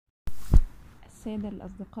السادة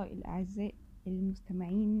الأصدقاء الأعزاء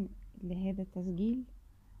المستمعين لهذا التسجيل.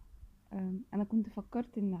 أنا كنت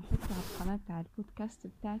فكرت إن أحطه على القناة بتاع البودكاست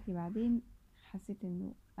بتاعتي، بعدين حسيت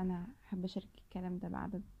إنه أنا حابة أشارك الكلام ده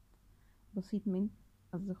بعدد بسيط من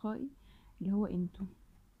أصدقائي اللي هو أنتوا.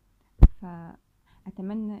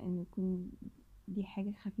 فأتمنى إنه يكون دي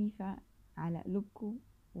حاجة خفيفة على قلوبكم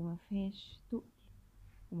ومفيهاش تقل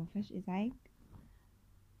ومفيهاش إزعاج،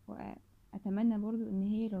 وأتمنى برضو إن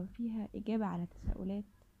هي لو فيها إجابة على تساؤلات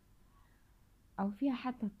أو فيها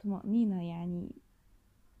حتى الطمأنينة، يعني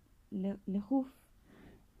لخوف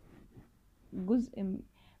جزء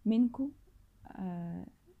منكم،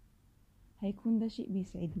 هيكون ده شيء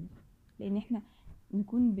بيسعدني، لأن احنا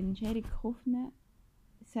نكون بنشارك خوفنا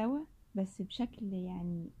سوا بس بشكل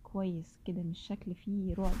يعني كويس كده، مش شكل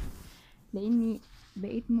فيه رعب. لأني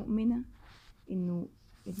بقيت مؤمنة إنه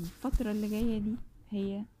الفترة اللي جاية دي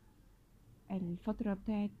هي الفترة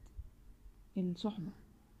بتاعت الصحبة،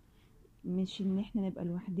 مش ان احنا نبقى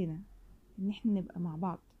لوحدنا، ان احنا نبقى مع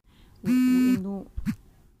بعض، وانه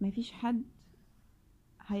مفيش حد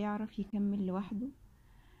هيعرف يكمل لوحده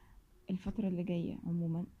الفترة اللي جاية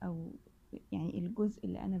عموما، او يعني الجزء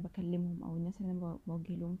اللي انا بكلمهم او الناس اللي انا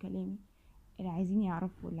بوجه لهم كلامي، اللي عايزين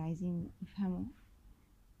يعرفوا، اللي عايزين يفهموا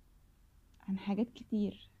عن حاجات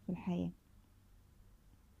كتير في الحياة.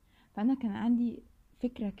 فانا كان عندي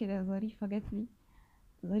فكرة كده ظريفة جاتلي،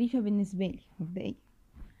 ظريفة بالنسبة لي مبدئيا،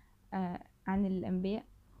 عن الانبياء.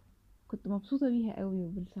 كنت مبسوطة بيها قوي،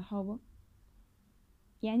 وبالصحابة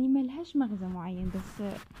يعني ملهاش مغزى معين، بس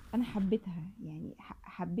انا حبيتها، يعني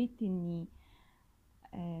حبيت اني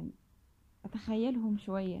اتخيلهم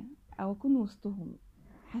شوية او اكون وسطهم.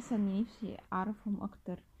 حاسة اني نفسي اعرفهم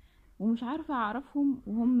اكتر، ومش عارفة اعرفهم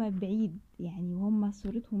وهم بعيد، يعني وهم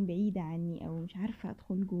صورتهم بعيدة عني، او مش عارفة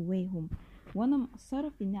ادخل جواهم، وانا مقصرة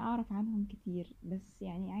في اني اعرف عنهم كتير، بس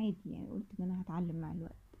يعني عادي، يعني قلت ان انا هتعلم مع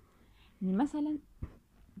الوقت. يعني مثلا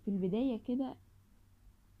في البداية كده،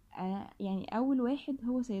 يعني اول واحد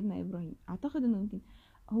هو سيدنا ابراهيم. اعتقد انه يمكن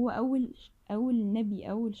هو اول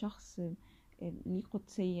نبي، اول شخص ليه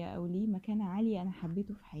قدسية او ليه مكانة عالية انا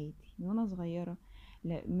حبيته في حياتي من وانا صغيرة.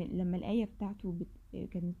 لما الآية بتاعته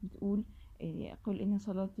كانت بتقول قل إن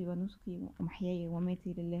صلاتي ونسكي ومحياي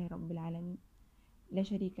ومماتي لله رب العالمين لا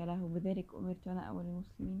شريك له بذلك أمرت وأنا أول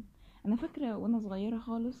المسلمين. أنا فاكرة وأنا صغيرة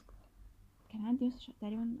خالص، كان عندي مثلا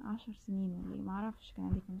تقريبا 10 سنين ولا ايه، معرفش كان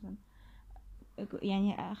عندي كام سنة.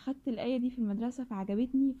 يعني أخدت الآية دي في المدرسة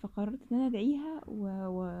فعجبتني، فقررت إن أنا أدعيها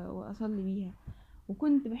وأصلي بيها،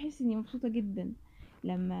 وكنت بحس إني مبسوطة جدا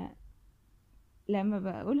لما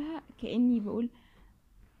بقولها، كأني بقول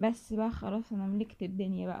بس بقى خلاص انا ملكت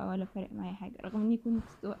الدنيا بقى، ولا فارق معايا حاجه، رغم اني كنت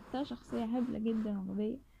وقتها شخصيه هبله جدا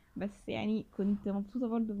وغبيه، بس يعني كنت مبسوطه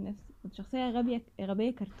برضو بنفسي. كنت شخصيه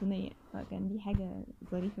غبيه كرتونيه، فكان دي حاجه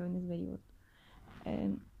ظريفه بالنسبه لي برضو.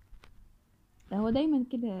 هو دايما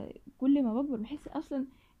كده كل ما بكبر بحس اصلا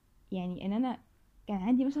يعني ان انا كان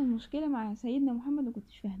عندي مثلا مشكله مع سيدنا محمد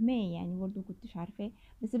وكنتش فاهماه، يعني برضو كنتش عارفاه،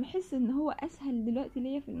 بس بحس ان هو اسهل دلوقتي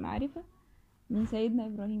ليا في المعرفه من سيدنا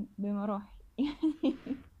ابراهيم بمراحل.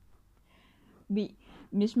 يعني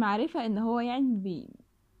مش معرفة ان هو يعني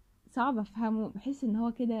صعب افهمه، بحس ان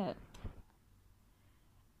هو كده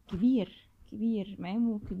كبير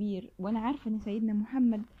مقامه كبير، وانا عارفة ان سيدنا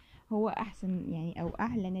محمد هو احسن يعني او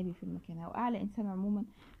اعلى نبي في المكان او اعلى انسان عموما،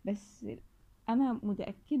 بس انا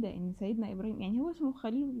متأكدة ان سيدنا ابراهيم يعني هو اسمه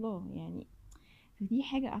خليل الله، يعني فدي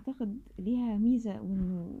حاجة اعتقد ليها ميزة،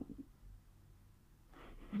 وانه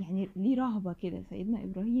يعني ليه رهبة كده. سيدنا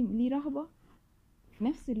ابراهيم ليه رهبة في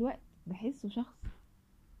نفس الوقت، بحسه شخص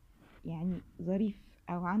يعني ظريف،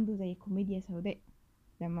 او عنده زي كوميديا سوداء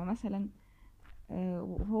لما مثلا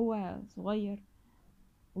وهو صغير.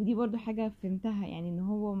 ودي برضو حاجة فهمتها، يعني ان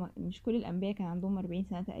هو مش كل الانبياء كان عندهم 40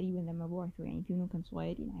 سنة تقريبا لما بعثوا، يعني في منهم كانوا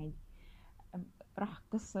صغيرين عادي. راح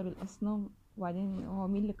كسر الاصنام، وبعدين هو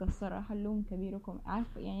مين اللي كسرها؟ راح قال لهم كبيركم،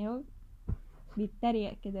 عارف يعني هو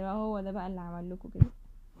بيتريق كده بقى، هو ده بقى اللي عمل لكم كده.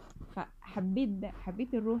 فحبيت ده،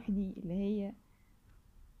 حبيت الروح دي اللي هي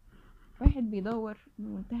واحد بيدور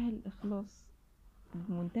بمنتهى الاخلاص،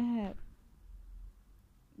 بمنتهى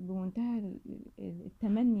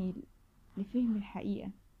التمني لفهم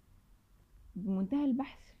الحقيقة، بمنتهى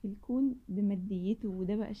البحث في الكون بماديته.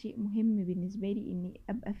 وده بقى شيء مهم بالنسبة لي، اني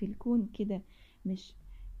ابقى في الكون كده، مش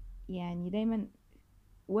يعني دايما.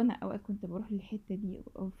 وانا اوقات كنت بروح للحتة دي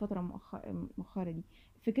او الفترة مؤخرة دي،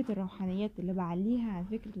 فكرة الروحانيات اللي بعليها عن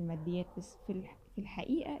فكرة الماديات، بس في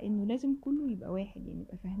الحقيقة انه لازم كله يبقى واحد، يعني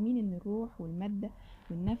يبقى فاهمين ان الروح والمادة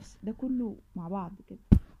والنفس ده كله مع بعض كده.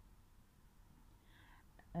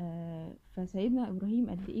 فسيدنا ابراهيم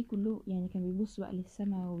قد ايه كله يعني كان بيبص بقى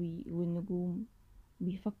للسماء والنجوم،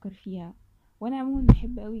 بيفكر فيها، وانا عموما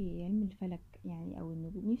بحب قوي علم الفلك يعني، او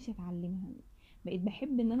النجوم نفسي اتعلمها. بقيت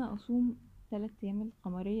بحب ان انا اصوم 3 ايام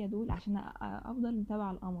القمرية دول عشان افضل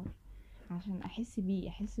متابعة القمر، عشان احس بيه،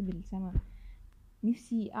 احس بالسماء.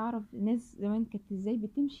 نفسي اعرف الناس زمان كانت ازاي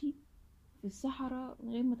بتمشي في الصحراء من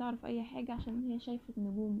غير ما تعرف اي حاجة عشان هي شايفة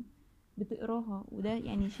النجوم بتقراها. وده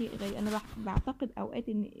يعني شيء غريب. انا بعتقد اوقات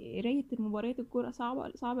ان قراية المباريات الكورة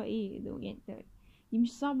صعبة. صعبة ايه ده يعني؟ دي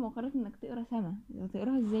مش صعبة مقارنة انك تقرا سما.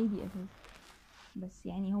 تقراها ازاي دي اساسا؟ بس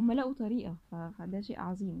يعني هم لقوا طريقة، فده شيء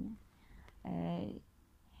عظيم يعني. آه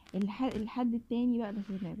الحد التاني بقى ده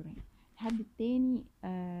سيدنا ابراهيم. الحد التاني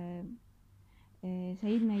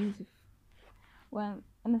سيدنا يوسف.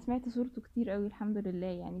 وانا سمعت صورته كتير قوي الحمد لله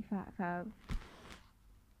يعني.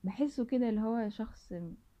 بحسه كده اللي هو شخص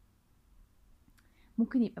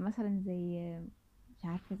ممكن يبقى مثلا زي، مش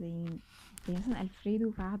عارفة زي مين، زي مثلا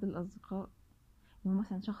ألفريدو في عهد الأصدقاء. هو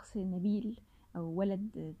مثلا شخص نبيل، أو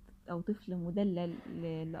ولد أو طفل مدلل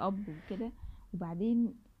لأب وكده،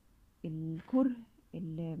 وبعدين الكره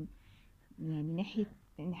اللي يعني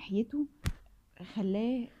ناحيته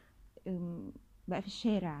خلاه بقى في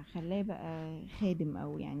الشارع، خلاه بقى خادم،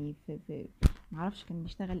 أو يعني في معرفش كان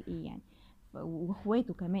بيشتغل ايه يعني.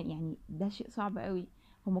 واخواته كمان يعني، ده شيء صعب قوي.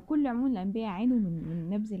 هما كل عموم الانبياء عانوا من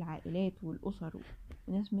نبذ العائلات والاسر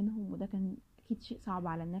وناس منهم، وده كان اكيد شيء صعب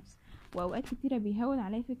على النفس. واوقات كتيره بيهون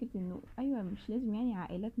عليا فكره انه ايوه مش لازم يعني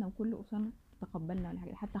عائلاتنا وكل اسرنا تتقبلنا ولا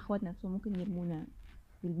حاجه، حتى اخواتنا نفسهم ممكن يرمونا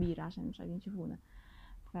في البير عشان مش عايزين يشوفونا.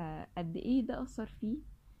 فقد ايه ده اثر فيه،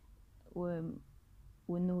 و...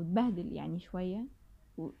 وانه اتبهدل يعني شويه،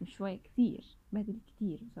 ومش شويه، كتير بهدل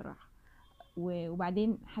كتير بصراحه.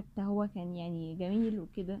 وبعدين حتى هو كان يعني جميل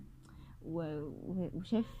وكده،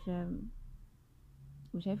 وشاف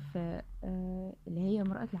اللي هي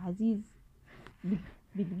امرأة العزيز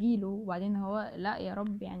بتجيله، وبعدين هو لا يا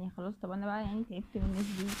رب يعني خلاص، طب انا بقى يعني تعبت من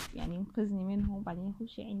الناس دي يعني انقذني منهم، وبعدين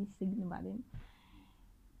يخش يعني السجن، وبعدين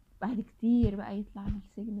بعد كتير بقى يطلع من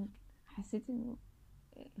السجن وكده. حسيت انه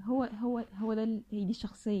هو ده هي دي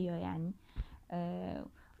الشخصية يعني.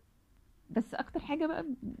 بس اكتر حاجة بقى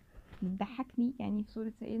بتضحكني يعني في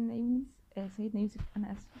سورة سيدنا يونس، سيدنا يوسف،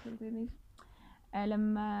 انا اسفه، سورة سيدنا يوسف.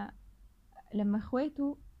 لما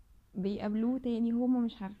اخواته بيقابلوه تاني هما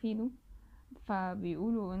مش عارفينه،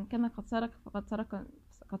 فبيقولوا ان كان قد سرق فقد سرق،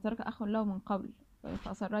 قد سرق اخ له من قبل،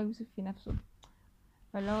 فاصر يوسف في نفسه.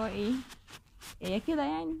 فاللي هو ايه، هي كده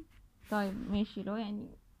يعني. طيب ماشي، اللي هو يعني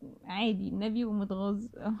عادي النبي ومتغاظ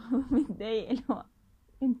متضايق، اللي هو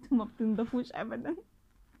انتوا ما بتنضفوش ابدا.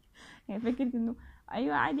 يعني فكرة انه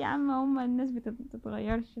ايوه عادي يا عم، هما الناس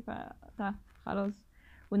بتتغيرش، طيب خلاص.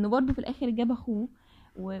 وانه برضو في الاخر جاب اخوه،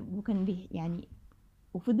 وكان يعني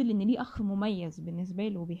وفضل ان ليه اخ مميز بالنسبه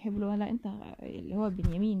له وبيحب له، لا انت اللي هو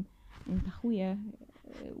بنيامين انت اخويا،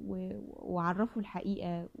 وعرفه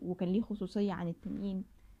الحقيقه، وكان ليه خصوصيه عن التانيين.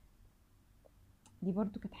 دي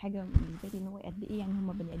برضو كانت حاجه بالنسبه لي ان هو قد ايه يعني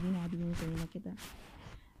هما بني ادمين عاديين زينا كده.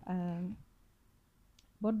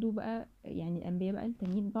 برضو بقى يعني الانبياء بقى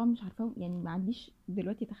التانيين طبعا مش عارفاهم يعني، ما عنديش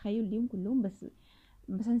دلوقتي تخيل ليهم كلهم، بس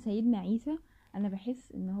مثلا سيدنا عيسى انا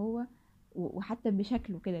بحس ان هو وحتى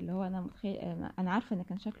بشكله كده، اللي هو انا متخيل، انا عارفه ان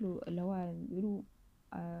كان شكله اللي هو بيقولوا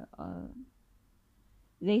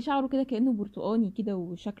زي شعره كده كانه برتقاني كده،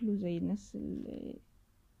 وشكله زي الناس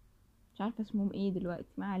مش عارفه اسمهم ايه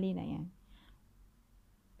دلوقتي، ما علينا يعني.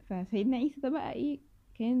 فسيدنا عيسى ده بقى ايه،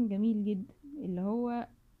 كان جميل جدا، اللي هو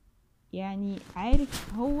يعني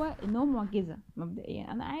عارف هو ان هو معجزه مبدئيا.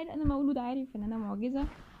 يعني انا عارف، انا مولود عارف ان انا معجزه،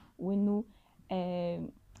 وانه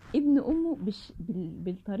ابن امه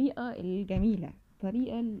بالطريقه الجميله،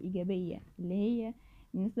 الطريقه الايجابيه، اللي هي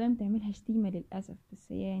الناس دايما بتعملها شتيمه للاسف،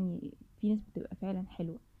 بس هي يعني في ناس بتبقى فعلا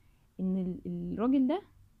حلوه. ان الراجل ده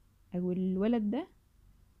او الولد ده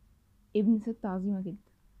ابن ست عظيمه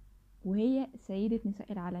جدا، وهي سيده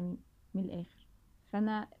نساء العالمين من الاخر.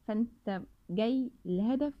 فانت جاي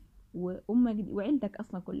لهدف، وامك وعيلتك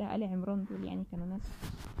اصلا كلها آل عمران دول يعني كانوا ناس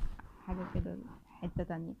حاجه كده حته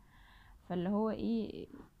تانية. فاللي هو ايه،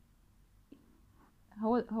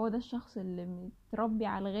 هو ده الشخص اللي متربي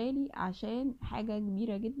على الغالي عشان حاجه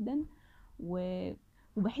كبيره جدا.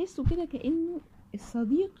 وبحسه كده كانه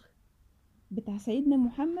الصديق بتاع سيدنا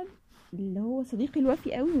محمد، اللي هو صديقي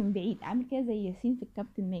الوفي قوي من بعيد، عامل كده زي ياسين في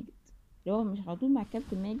الكابتن ماجد، اللي هو مش على طول مع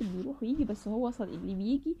الكابتن ماجد بيروح ويجي، بس هو صديق اللي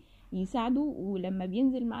بيجي يساعده، ولما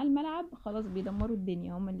بينزل معاه الملعب خلاص بيدمروا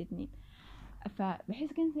الدنيا هما الاتنين.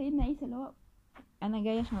 فبحس كان سيدنا عيسى اللي هو انا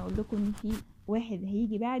جاي عشان اقول لكم ان في واحد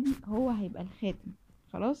هيجي بعدي، هو هيبقى الخاتم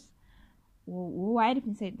خلاص. وهو عارف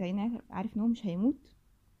ان سيدنا عيسى عارف ان هو مش هيموت،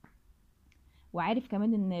 وعارف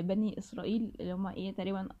كمان ان بني اسرائيل اللي هما ايه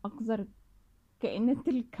تقريبا اقذر كائنات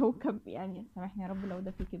الكوكب، يعني سامحني يا رب لو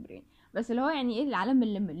ده في كبر يعني، بس اللي هو يعني ايه العالم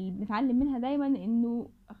اللي بنتعلم منها دايما انه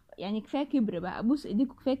يعني كفايه كبر بقى، بص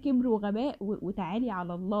ايديكوا كفايه كبر وغباء وتعالي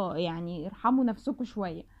على الله، يعني ارحموا نفسكوا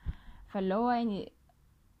شويه. فاللي هو يعني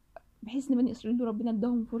بحس ان بني اسرائيل دول ربنا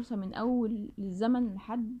اداهم فرصه من اول الزمن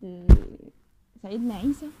لحد سيدنا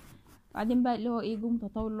عيسى، بعدين بقى اللي هو ايه جم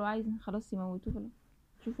تطاول اللي هو عايز خلاص يموتوه.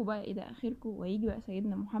 شوفوا بقى ايه ده اخركم، وهيجي بقى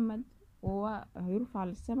سيدنا محمد وهو هيرفع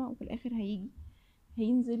للسماء، وفي الاخر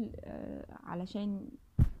هينزل علشان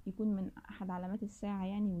يكون من احد علامات الساعة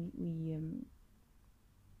يعني،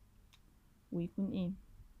 ويكون ايه،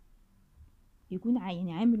 يكون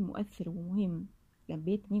يعني عامل مؤثر ومهم.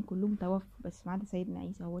 الانبياء التانيين كلهم توفوا، بس ما عدا سيدنا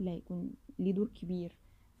عيسى هو اللي هيكون ليه دور كبير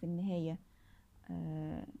في النهاية.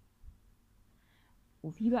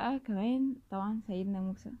 وفي بقى كمان طبعا سيدنا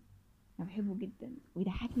موسى، انا بحبه جدا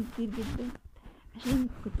ويضحكني كتير جدا، عشان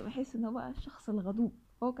كنت بحس ان هو بقى الشخص الغضوب.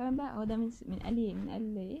 هو كمان بقى هو ده من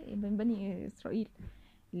ايه من بني اسرائيل،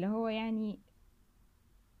 اللي هو يعني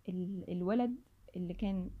الولد اللي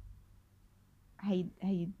كان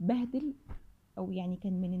هيتبهدل، او يعني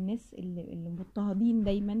كان من الناس اللي مضطهدين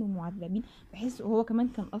دايما ومعذبين. بحس هو كمان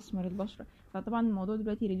كان اسمر البشره، فطبعا الموضوع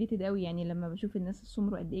دلوقتي ريليتد قوي يعني لما بشوف الناس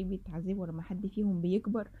السمر قد ايه بيتعذبوا لما حد فيهم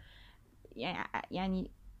بيكبر.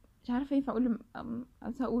 يعني مش عارفه ينفع اقول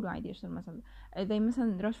بس هقوله عادي قشطه. مثلا زي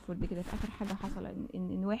مثلا راشفورد كده في اخر حاجه حصل،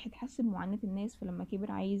 ان واحد حس بمعاناه الناس، فلما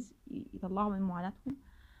كبر عايز يطلعهم من معاناتهم.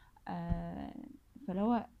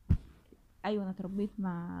 فلو ايوه انا اتربيت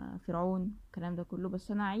مع فرعون الكلام ده كله،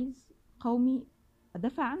 بس انا عايز قومي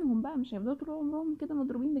ادافع عنهم بقى، مش هيفضلوا طول عمرهم كده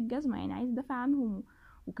مضروبين بالجزمه، يعني عايز ادافع عنهم.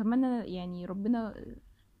 وكمان يعني ربنا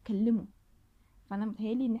كلمه. فانا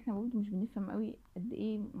متهيالي ان احنا برضه مش بنفهم قوي قد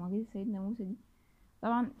ايه معجزه سيدنا موسى دي.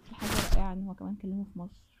 طبعا في حاجه رائعه ان هو كمان كلمه في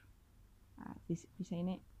مصر، في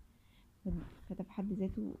سيناء، فده في حد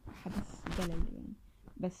ذاته حدث جلل يعني.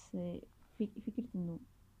 بس فكره انه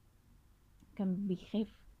كان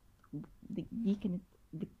بيخاف، دي كانت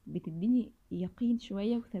بتديني يقين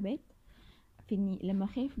شويه وثبات في اني لما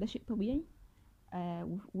خاف ده شيء طبيعي.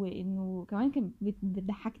 وانه كمان كان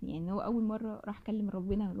بتضحكني، يعني هو اول مره راح كلم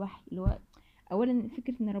ربنا الوحي، اللي هو اولا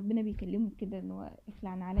فكره ان ربنا بيكلمه كده ان هو اخلع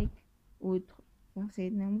عن عليك وادخل.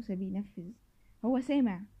 سيدنا موسى بينفذ، هو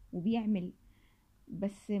سامع وبيعمل،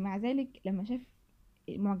 بس مع ذلك لما شاف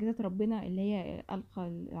معجزات ربنا اللي هي القى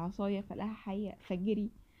العصايه فلقاها حيه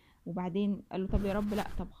فجري. وبعدين قال له طب يا رب لا،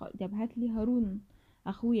 طب هات لي هارون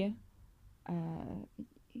اخويا، آه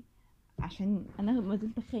عشان انا ما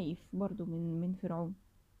زلت خايف برضو من فرعون،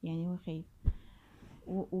 يعني هو خايف.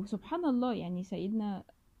 وسبحان الله يعني سيدنا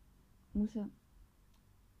موسى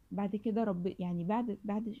بعد كده رب يعني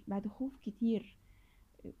بعد خوف كتير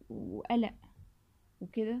وقلق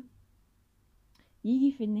وكده،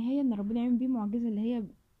 يجي في النهاية ان ربنا يعمل بيه معجزة اللي هي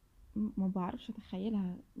ما بعرفش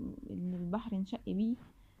اتخيلها، ان البحر انشق بيه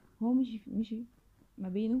هو مشي ما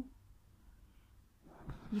بينه.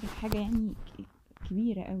 دي كانت حاجة يعني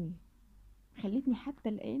كبيرة قوي، خلتني حتى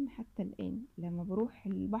الآن لما بروح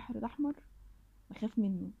البحر الأحمر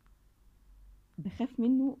بخاف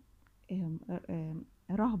منه.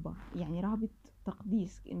 رهبة، يعني رهبة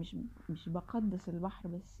تقديس، مش بقدس البحر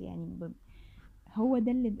بس، يعني هو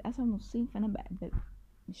ده اللي اتقسم نصين، فأنا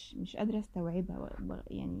مش قادرة استوعبها.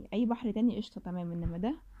 يعني أي بحر تاني قشطة تمام، إنما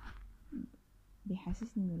ده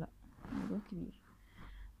بيحسسني إنه لأ، الموضوع كبير.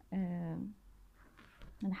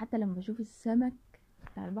 أنا حتى لما بشوف السمك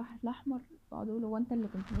بتاع البحر الأحمر بقعد أقول هو أنت اللي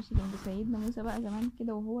كنت ماشي جنب سيدنا موسى بقى زمان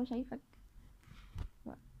كده وهو شايفك؟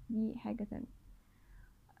 دي حاجة تانية.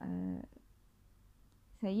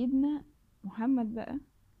 سيدنا محمد بقى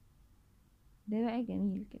ده بقى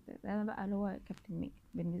جميل كده، ده بقى اللي هو كابتن ماجد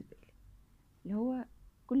بالنسبة لي، اللي هو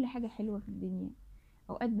كل حاجة حلوة في الدنيا.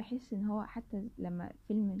 اوقات بحس ان هو حتى لما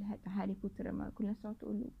فيلم هاري بوتر لما كل الناس تقعد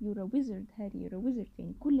تقول له يورا ويزرد هاري يورا ويزرد،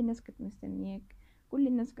 يعني كل الناس كانت مستنياك، كل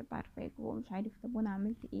الناس كانت عارفاك، وهو مش عارف طب وانا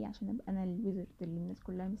عملت ايه عشان ابقى انا الويزرد اللي الناس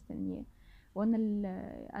كلها مستنياه، وانا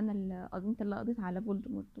انت اللي قضيت على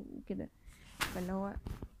فولدمورت وكده. فاللي هو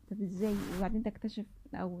طب ازاي؟ وبعدين تكتشف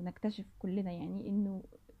او نكتشف كلنا يعني انه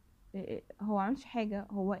هو عملش حاجة،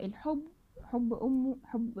 هو حب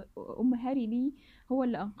ام هاري ليه هو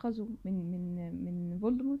اللي انقذه من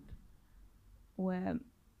فولدمورت.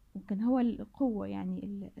 وكان هو القوة يعني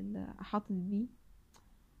اللي احاطت بيه،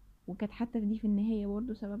 وكانت حتى دي في النهاية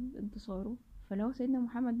برضه سبب انتصاره. فلو سيدنا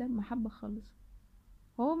محمد ده محبة خالص،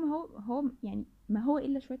 هو يعني ما هو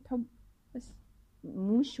الا شوية حب بس،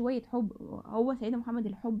 مش شوية حب، هو سيدنا محمد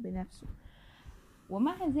الحب نفسه.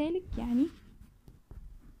 ومع ذلك يعني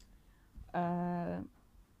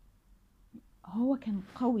هو كان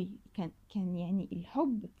قوي، كان يعني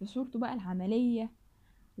الحب في صورته بقى العملية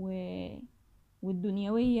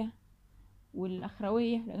والدنيوية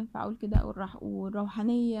والأخروية لو ينفع أقول كده، أو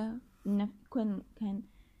والروحانية. كان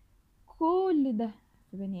كل ده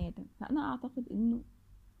في بني آدم. فأنا أعتقد إنه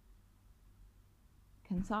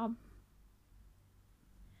كان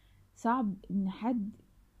صعب إن حد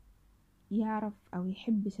يعرف أو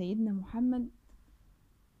يحب سيدنا محمد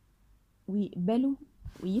ويقبله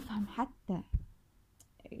ويفهم حتى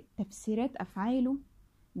تفسيرات أفعاله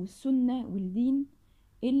والسنة والدين،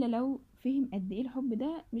 إلا لو فهم قد إيه الحب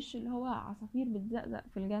ده مش اللي هو عصافير بتزقزق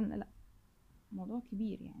في الجنة، لأ، موضوع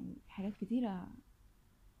كبير يعني، حاجات كتيرة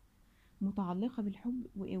متعلقة بالحب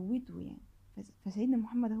وقوته يعني. فسيدنا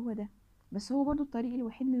محمد هو ده، بس هو برضو الطريق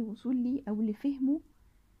الوحيد للوصول ليه أو لفهمه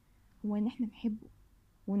هو إن احنا نحبه،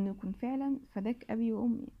 وإنه يكون فعلا فداك أبي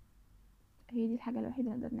وأمي. هي دي الحاجة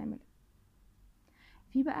الوحيدة اللي نقدر نعملها.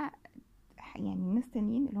 في بقى يعني ناس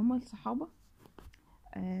تانيين اللي هم الصحابة،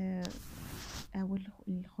 أو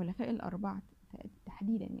الخلفاء الأربعة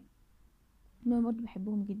تحديدا يعني، أنا برضو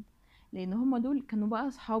بحبهم جدا، لأن هم دول كانوا بقى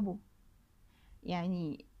أصحابه.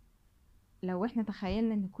 يعني لو احنا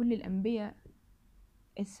تخيلنا ان كل الأنبياء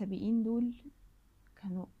السابقين دول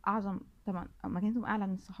كانوا أعظم، طبعا مكانتهم أعلى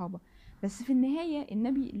من الصحابة، بس في النهاية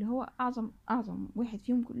النبي اللي هو أعظم واحد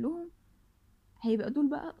فيهم كلهم هيبقى دول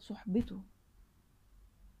بقى صحبته.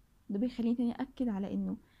 ده بيخليني تاني أكد على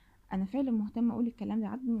إنه أنا فعلا مهتمة أقول الكلام ده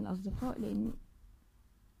عدد من الأصدقاء، لأن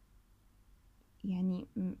يعني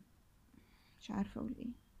مش عارفة أقول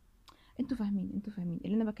إيه. انتوا فاهمين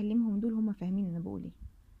اللي أنا بكلمهم دول، هم فاهمين أنا بقول إيه.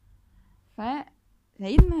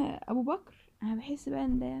 فسيدنا أبو بكر أنا بحس بقى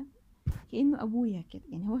إن ده كأنه أبويا كده،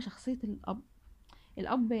 يعني هو شخصية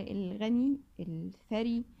الأب الغني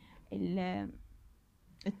الثري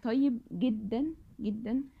الطيب جدا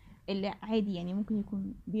جدا، اللي عادي يعني ممكن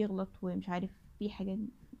يكون بيغلط ومش عارف في حاجات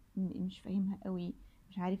مش فاهمها قوي،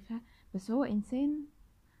 مش عارفها، بس هو إنسان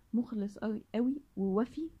مخلص قوي قوي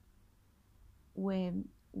ووفي و...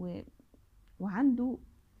 وعنده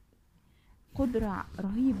قدرة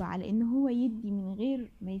رهيبة على إن هو يدي من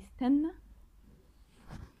غير ما يستنى.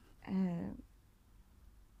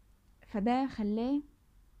 فده خلاه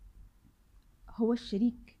هو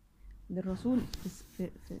الشريك للرسول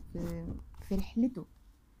في رحلته،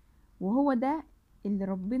 وهو ده اللي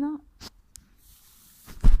ربنا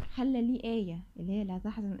خلى ليه آية اللي هي لا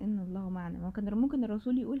تحزن إن الله معنا. ما كان ممكن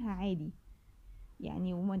الرسول يقولها عادي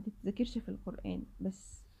يعني وما تتذكرش في القرآن،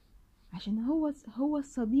 بس عشان هو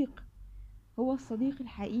الصديق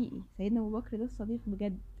الحقيقي. سيدنا أبو بكر ده الصديق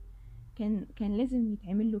بجد، كان لازم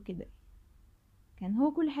يتعمل له كده. كان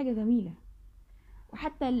هو كل حاجة جميلة.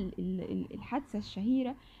 وحتى الحادثة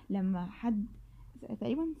الشهيرة لما حد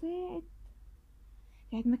تقريبا ساعة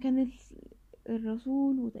ما كان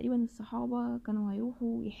الرسول وتقريبا الصحابة كانوا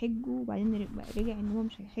هيروحوا يحجوا، وبعدين رجع ان هو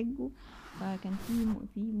مش هيحجوا، فكان في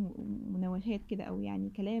مناوشات كده او يعني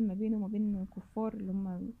كلام ما بينه وما بين الكفار اللي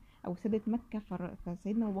هم او سادة مكة.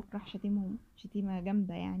 فسيدنا ابو بكر راح شتمهم شتيمة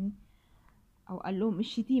جامدة يعني، او قال لهم مش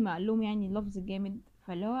شتيمة، قال لهم يعني لفظ جامد.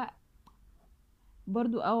 فاللي هو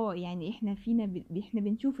برضو يعني احنا احنا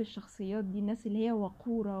بنشوف الشخصيات دي، الناس اللي هي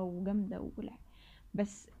وقورة وجامدة وكل حاجة،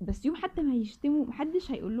 بس يوم حتى ما يشتموا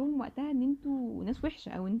محدش هيقول لهم وقتها ان انتوا ناس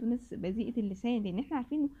وحشة او انتوا ناس بذيئة اللسان، لان احنا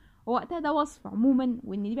عارفين هو وقتها ده وصف عموما،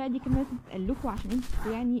 وان دي بقى دي كلمات بتتقلكوا عشان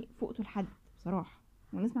انتوا يعني فوقتوا الحد بصراحة،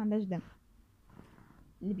 والناس ما عندهاش دم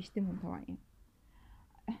اللي بيشتمهم طبعا يعني.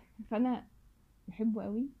 فانا بحبه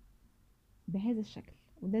قوي بهذا الشكل،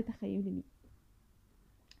 وده تخيلي ليه.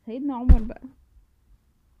 سيدنا عمر بقى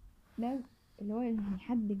ده اللي هو يعني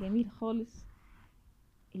حد جميل خالص،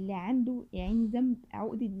 اللي عنده يعني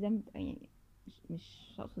عقدة ذنب يعني،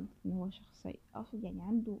 مش اقصد ان هو شخصي، اقصد يعني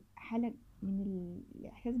عنده حالة من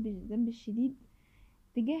الاحساس بالذنب الشديد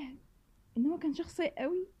تجاه ان هو كان شخصي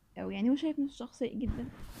قوي، او يعني هو شايف نفسه شخصي جدا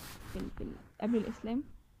قبل الاسلام.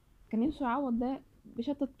 كان نفسه يعوض ده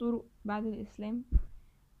بشتى الطرق بعد الاسلام،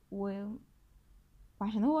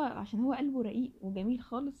 وعشان هو قلبه رقيق وجميل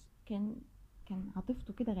خالص، كان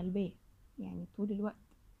عاطفته كده غلباه يعني طول الوقت.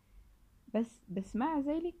 بس مع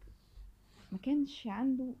ذلك ما كانش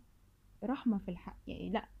عنده رحمة في الحق يعني،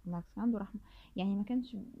 لا بالعكس عنده رحمة يعني، ما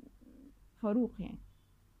كانش فاروق يعني،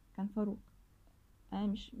 كان فاروق.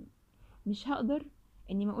 انا مش هقدر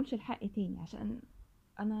اني ما اقولش الحق تاني عشان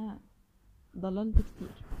انا ضللت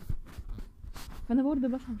كتير. فانا برضه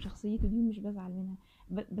بفهم شخصيته دي ومش بزعل منها،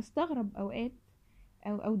 بستغرب اوقات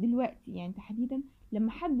او دلوقتي يعني تحديدا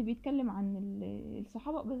لما حد بيتكلم عن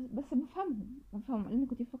الصحابة، بس بفهم لان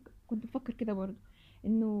كنت بفكر كده برضه،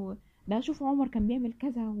 انه ده شوف عمر كان بيعمل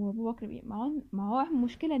كذا وابو بكر ما هو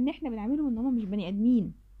المشكله ان احنا بنعملهم ان هم مش بني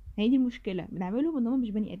ادمين. هي دي المشكله، بنعملهم ان هم مش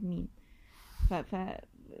بني ادمين.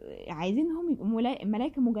 عايزينهم يبقوا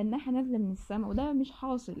ملائكة مجنحة نازلة من السماء، وده مش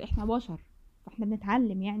حاصل، احنا بشر، فاحنا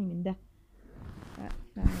بنتعلم يعني من ده.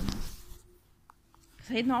 ف...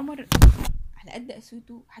 سيدنا عمر على قد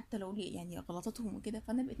قسوته، حتى لو ليه يعني غلطاتهم وكده،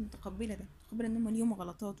 فانا بقيت متقبله ده، متقبله ان هم ليهم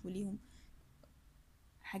غلطات وليهم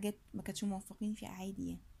حاجات ما كانتش موفقين فيها، عادي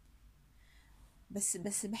يعني.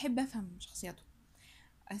 بس بحب افهم شخصياته.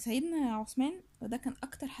 سيدنا عثمان ده كان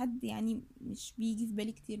اكتر حد يعني مش بيجي في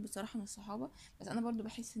بالي كتير بصراحه من الصحابه، بس انا برضو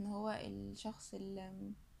بحس ان هو الشخص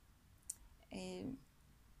اللي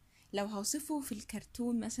لو هوصفه في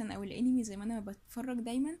الكرتون مثلا او الانمي زي ما انا بتفرج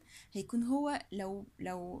دايما، هيكون هو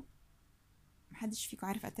لو محدش فيكم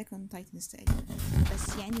عارف اتاك اون تايتنز تقريبا،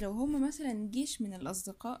 بس يعني لو هم مثلا جيش من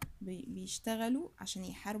الاصدقاء بيشتغلوا عشان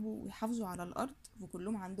يحاربوا ويحافظوا على الارض،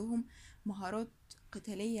 وكلهم عندهم مهارات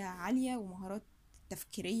قتالية عالية ومهارات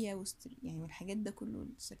تفكيرية يعني والحاجات ده كله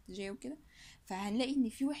الاستراتيجية وكده، فهنلاقي ان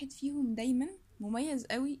في واحد فيهم دايما مميز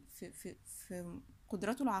قوي في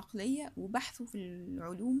قدراته العقلية وبحثه في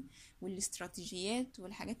العلوم والاستراتيجيات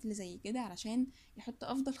والحاجات اللي زي كده، علشان يحط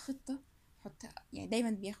افضل خطة، يحط يعني دايما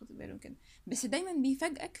بياخد باله كده. بس دايما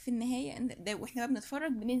بيفاجئك في النهايه ان ده، واحنا بقى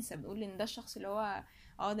بنتفرج بننسى، بنقول ان ده الشخص اللي هو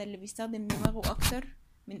ده اللي بيستخدم دماغه اكتر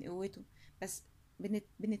من قوته، بس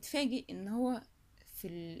بنتفاجئ ان هو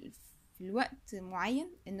في في الوقت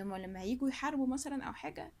معين، ان هم لما هيجوا يحاربوا مثلا او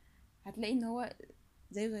حاجه، هتلاقي ان هو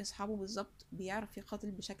زيه زي اصحابه بالظبط، بيعرف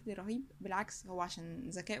يقاتل بشكل رهيب. بالعكس، هو عشان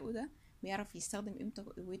ذكائه ده بيعرف يستخدم امتى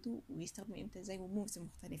قوته ويستخدم امتى ازاي، وموفز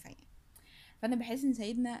مختلفه يعني. فانا بحس ان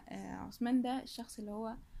سيدنا عثمان ده الشخص اللي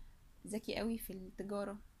هو ذكي قوي في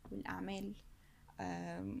التجارة والأعمال،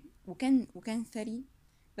 وكان ثري،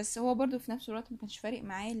 بس هو برضو في نفس الوقت ما كانش فارق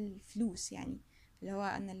معاه الفلوس، يعني اللي هو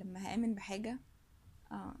أنا لما هآمن بحاجة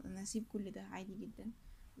أنا هسيب كل ده عادي جدا،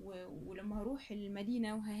 ولما هروح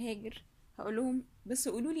المدينة وههاجر هقول لهم بس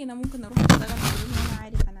قولوا لي أنا ممكن أروح أشتغل، قولوا لي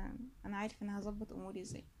أنا عارف أنا هظبط أموري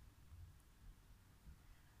إزاي.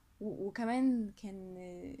 وكمان كان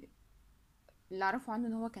اللي اعرفه عنه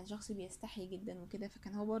ان هو كان شخص بيستحي جدا وكده،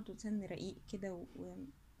 فكان هو برضو لسان رقيق كده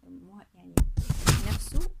يعني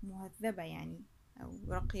نفسه مهذبة يعني او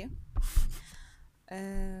راقية.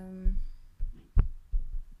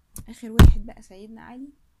 اخر واحد بقى سيدنا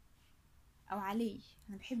علي او علي،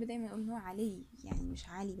 انا بحب دايما اقول ان هو علي، يعني مش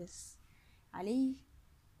علي بس، علي،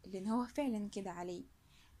 لان هو فعلا كده علي.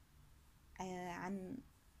 عن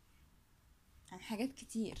حاجات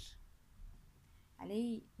كتير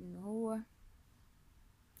علي، ان هو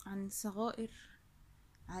عن صغائر،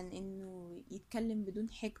 عن انه يتكلم بدون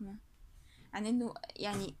حكمة، عن انه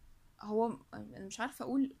يعني هو انا مش عارفه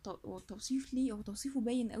اقول توصيف ليه، هو توصيفه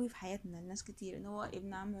باين قوي في حياتنا الناس كتير، ان هو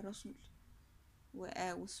ابن عم الرسول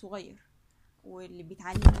والصغير واللي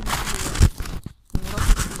بيتعلم منه،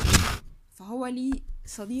 فهو ليه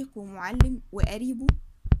صديق ومعلم وقريبه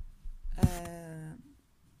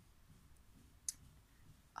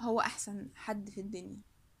هو احسن حد في الدنيا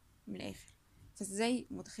من الاخر. فازاي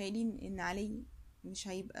متخيلين ان علي مش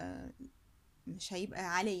هيبقى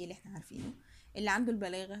علي اللي احنا عارفينه، اللي عنده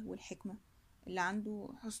البلاغة والحكمة، اللي عنده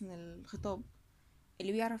حسن الخطاب،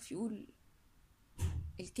 اللي بيعرف يقول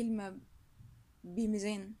الكلمة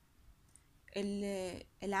بميزان،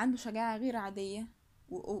 اللي عنده شجاعة غير عادية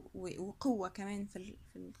وقوة كمان في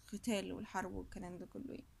القتال والحرب والكلام ده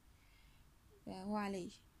كله. هو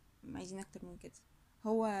علي، عايزين اكتر من كده.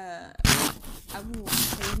 هو ابو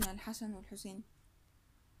سيدنا الحسن والحسين،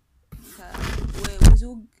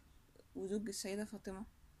 وزوج السيدة فاطمة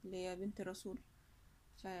اللي هي بنت الرسول.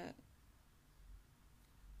 ف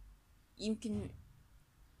يمكن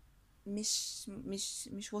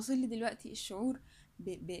مش واصل لي دلوقتي الشعور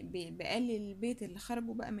بآل البيت اللي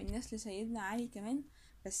خرجوا بقى من نسل سيدنا علي كمان،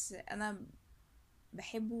 بس انا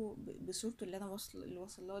بحبه بصورته اللي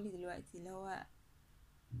وصلها لي دلوقتي، اللي هو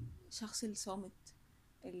شخص الصامت،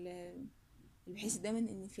 اللي بحس دايما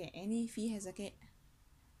ان في عينيه فيها ذكاء،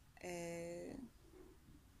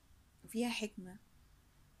 وفيها حكمة،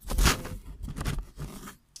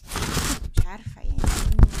 مش عارفة يعني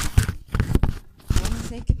هو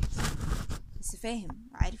ساكت بس فاهم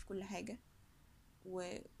وعارف كل حاجة،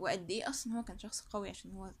 وقد ايه اصلا هو كان شخص قوي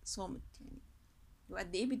عشان هو صامت يعني.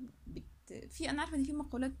 وقد ايه في انا عارفه ان في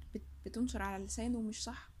مقولات بتنشر على لسانه ومش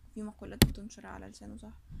صح، في مقولات بتنشر على لسانه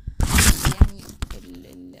صح، يعني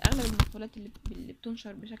اغلب المقولات اللي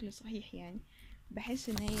بتنشر بشكل صحيح، يعني بحس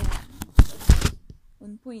ان هي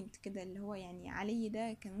اون بوينت كده، اللي هو يعني علي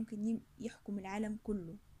ده كان ممكن يحكم العالم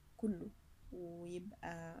كله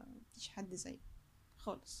ويبقى مفيش حد زيه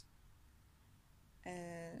خالص.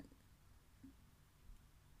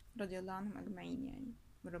 رضي الله عنهم اجمعين يعني،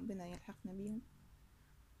 وربنا يلحقنا بيهم.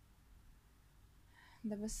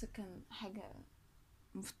 ده بس كان حاجة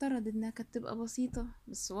مفترض انها كانت تبقى بسيطة،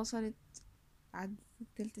 بس وصلت عدت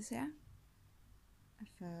تلت ساعة.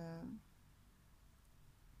 ف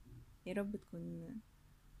يا رب تكون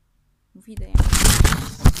مفيدة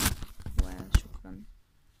يعني.